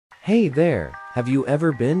Hey there, have you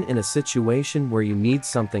ever been in a situation where you need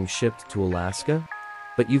something shipped to Alaska,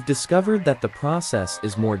 but you've discovered that the process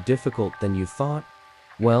is more difficult than you thought?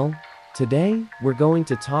 Well, today we're going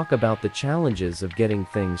to talk about the challenges of getting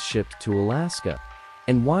things shipped to Alaska,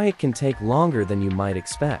 and why it can take longer than you might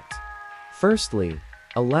expect. Firstly,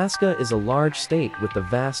 Alaska is a large state with a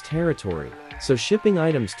vast territory, so shipping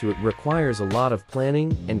items to it requires a lot of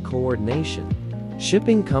planning and coordination.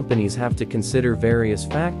 Shipping companies have to consider various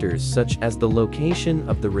factors such as the location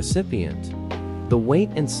of the recipient, the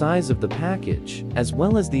weight and size of the package, as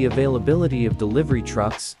well as the availability of delivery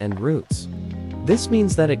trucks and routes. This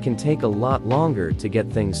means that it can take a lot longer to get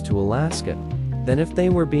things to Alaska than if they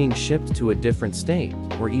were being shipped to a different state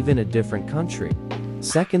or even a different country.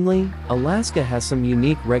 Secondly, Alaska has some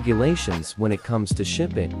unique regulations when it comes to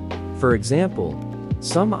shipping. For example,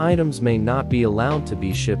 some items may not be allowed to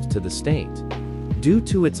be shipped to the state due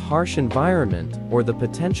to its harsh environment or the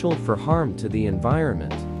potential for harm to the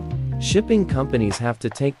environment. Shipping companies have to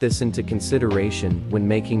take this into consideration when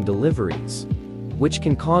making deliveries, which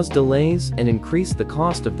can cause delays and increase the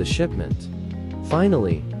cost of the shipment.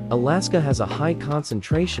 Finally, Alaska has a high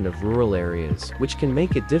concentration of rural areas, which can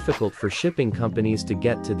make it difficult for shipping companies to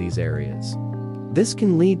get to these areas. This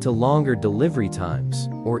can lead to longer delivery times,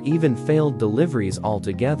 or even failed deliveries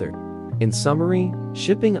altogether. In summary,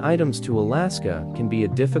 shipping items to Alaska can be a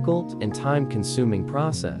difficult and time-consuming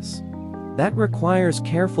process that requires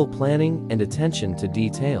careful planning and attention to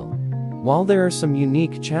detail. While there are some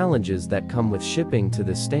unique challenges that come with shipping to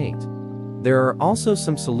the state, there are also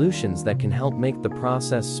some solutions that can help make the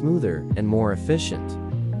process smoother and more efficient.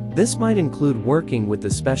 This might include working with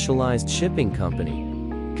a specialized shipping company,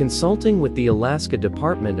 consulting with the Alaska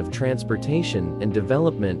Department of Transportation and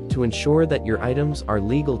Development to ensure that your items are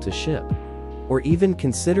legal to ship, or even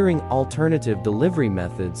considering alternative delivery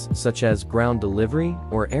methods such as ground delivery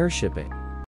or air shipping.